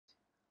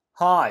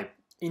Hi,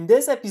 in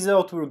this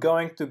episode we're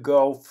going to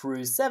go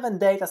through 7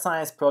 data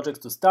science projects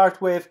to start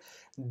with.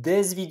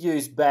 This video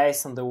is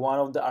based on one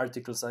of the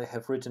articles I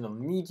have written on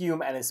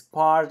Medium and is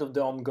part of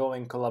the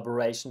ongoing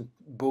collaboration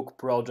book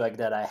project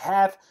that I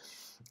have.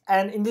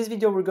 And in this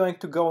video we're going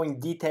to go in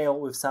detail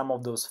with some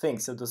of those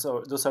things. So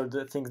those are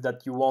the things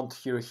that you won't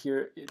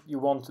you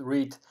won't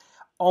read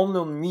only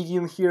on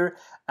Medium here.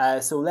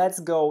 So let's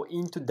go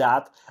into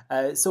that.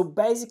 So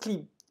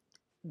basically,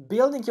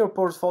 building your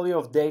portfolio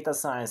of data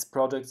science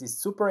projects is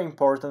super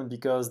important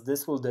because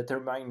this will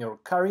determine your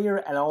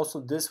career and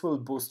also this will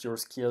boost your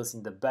skills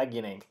in the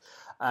beginning.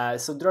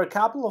 So there are a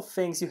couple of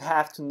things you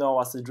have to know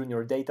as a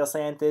junior data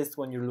scientist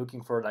when you're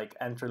looking for like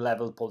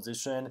entry-level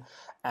position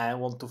and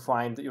want to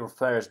find your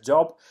first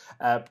job.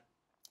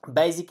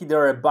 Basically, there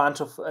are a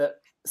bunch of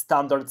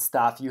standard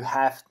stuff you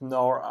have to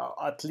know,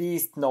 at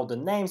least know the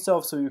names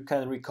of, so you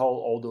can recall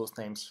all those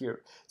names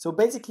here. So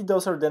basically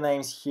those are the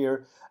names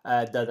here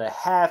that I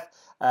have.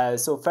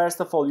 So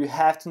first of all, you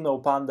have to know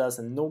pandas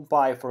and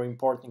numpy for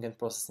importing and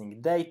processing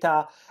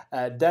data.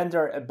 Then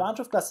there are a bunch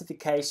of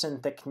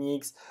classification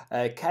techniques,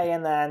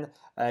 KNN,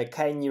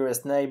 K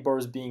nearest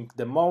neighbors being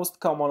the most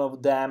common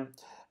of them.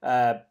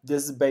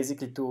 This is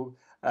basically to,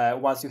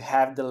 once you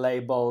have the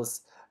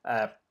labels,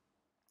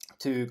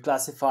 to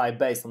classify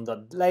based on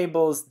the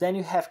labels. Then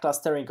you have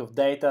clustering of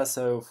data,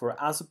 so for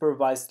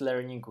unsupervised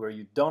learning where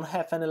you don't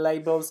have any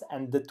labels,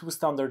 and the two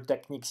standard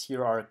techniques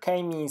here are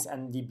k-means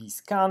and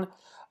db-scan.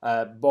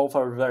 Both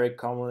are very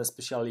common,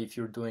 especially if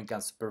you're doing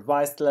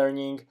unsupervised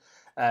learning.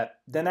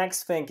 The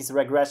next thing is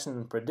regression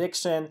and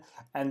prediction,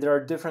 and there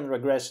are different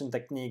regression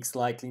techniques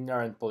like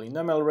linear and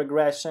polynomial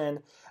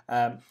regression,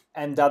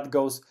 and that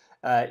goes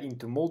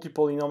into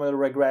multi-polynomial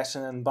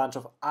regression and a bunch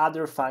of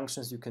other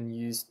functions you can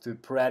use to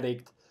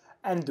predict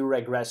and do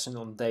regression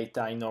on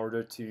data in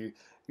order to,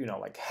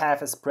 like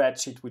have a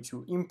spreadsheet which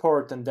you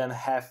import and then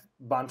have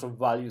a bunch of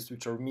values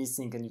which are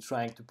missing and you're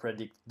trying to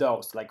predict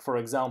those. Like for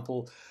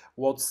example,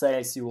 what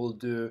sales you will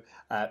do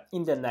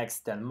in the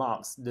next 10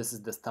 months. This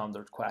is the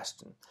standard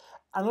question.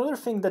 Another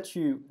thing that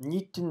you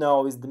need to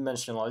know is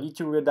dimensionality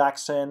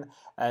reduction,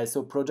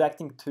 so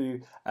projecting to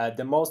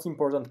the most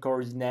important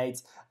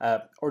coordinates,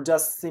 or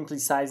just simply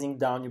sizing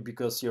down you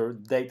because your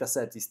data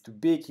set is too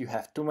big, you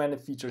have too many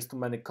features, too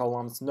many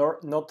columns,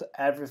 not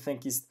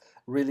everything is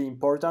really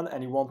important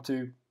and you want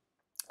to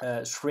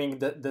shrink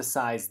the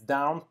size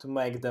down to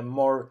make the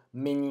more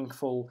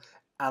meaningful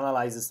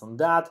analysis on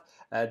that.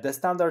 The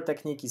standard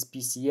technique is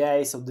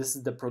PCA, so this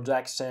is the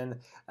projection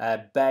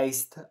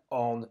based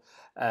on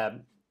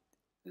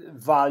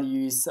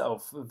values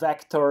of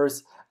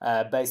vectors,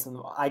 based on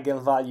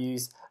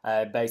eigenvalues,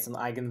 based on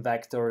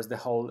eigenvectors. The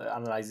whole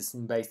analysis is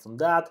based on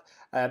that.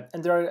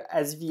 And there are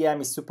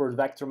SVM is support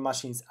vector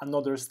machines,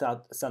 another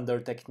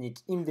standard technique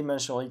in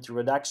dimensionality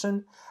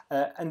reduction.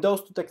 And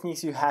those two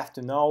techniques you have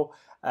to know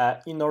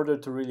in order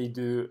to really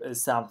do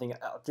something,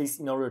 at least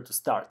in order to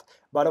start.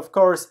 But of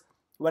course,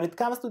 when it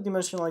comes to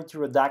dimensionality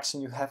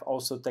reduction, you have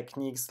also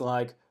techniques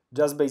like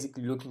just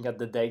basically looking at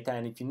the data,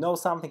 and if you know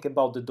something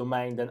about the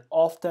domain, then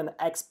often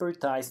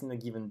expertise in a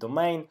given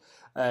domain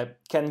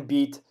can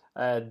beat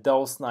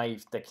those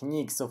naive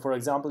techniques. So for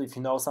example, if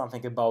you know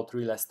something about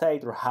real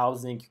estate or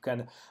housing, you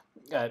can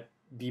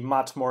be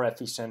much more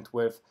efficient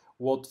with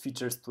what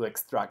features to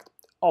extract,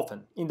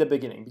 often in the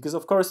beginning. Because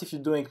of course, if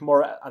you're doing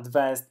more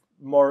advanced,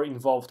 more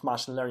involved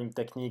machine learning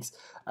techniques,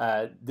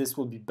 this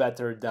will be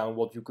better than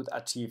what you could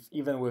achieve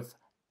even with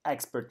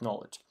expert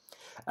knowledge.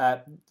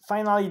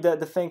 Finally,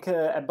 the thing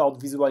about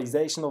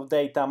visualization of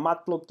data,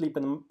 matplotlib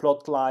and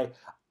plotly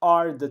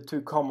are the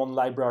two common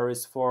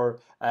libraries for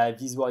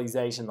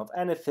visualization of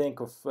anything,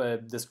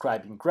 of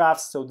describing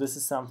graphs, so this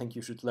is something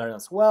you should learn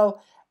as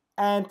well.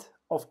 And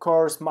of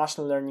course,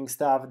 machine learning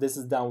stuff, this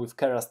is done with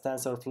Keras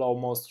TensorFlow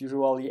most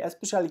usually,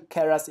 especially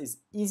Keras is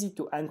easy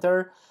to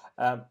enter.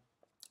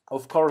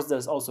 Of course,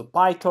 there's also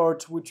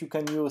PyTorch, which you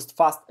can use.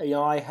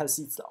 FastAI has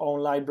its own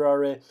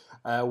library,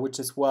 which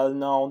is well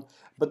known.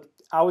 But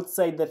I would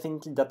say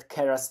definitely that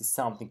Keras is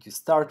something you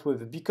start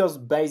with because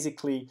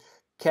basically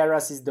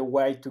Keras is the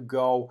way to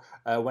go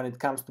when it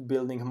comes to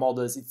building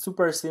models. It's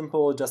super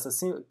simple. Just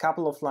a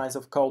couple of lines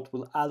of code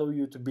will allow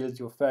you to build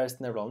your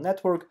first neural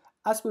network,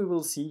 as we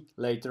will see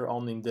later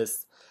on in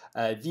this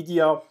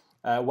video.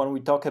 When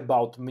we talk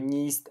about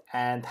MNIST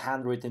and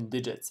handwritten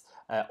digits,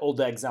 all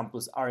the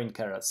examples are in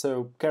Keras.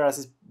 So Keras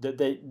is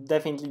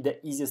definitely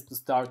the easiest to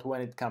start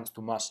when it comes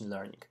to machine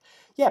learning.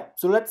 Yeah,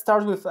 so let's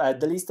start with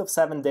the list of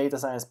 7 data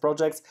science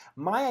projects.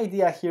 My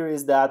idea here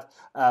is that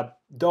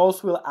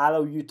those will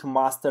allow you to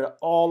master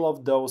all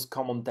of those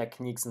common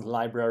techniques and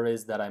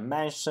libraries that I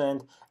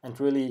mentioned and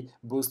really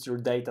boost your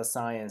data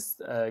science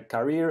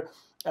career.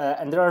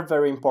 And they are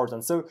very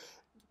important. So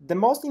the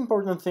most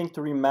important thing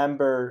to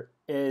remember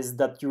is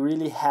that you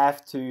really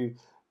have to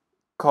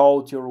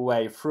code your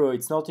way through.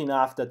 It's not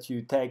enough that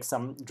you take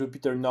some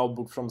Jupyter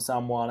notebook from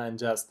someone and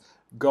just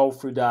go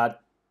through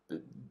that,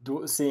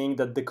 seeing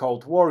that the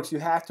code works. You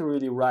have to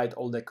really write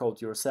all the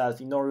code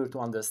yourself in order to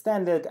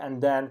understand it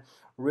and then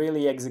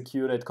really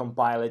execute it,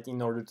 compile it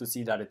in order to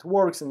see that it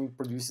works and it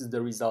produces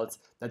the results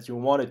that you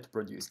want it to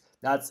produce.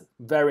 That's a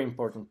very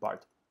important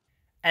part.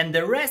 And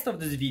the rest of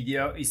this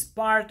video is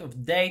part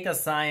of data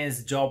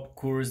science job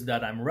course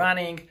that I'm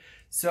running.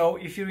 So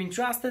if you're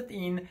interested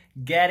in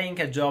getting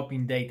a job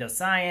in data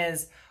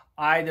science,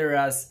 either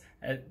as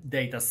a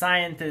data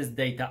scientist,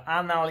 data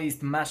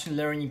analyst, machine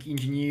learning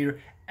engineer,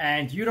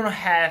 and you don't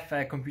have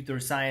a computer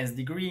science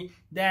degree,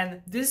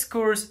 then this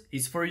course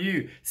is for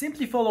you.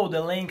 Simply follow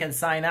the link and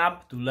sign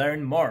up to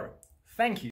learn more. Thank you.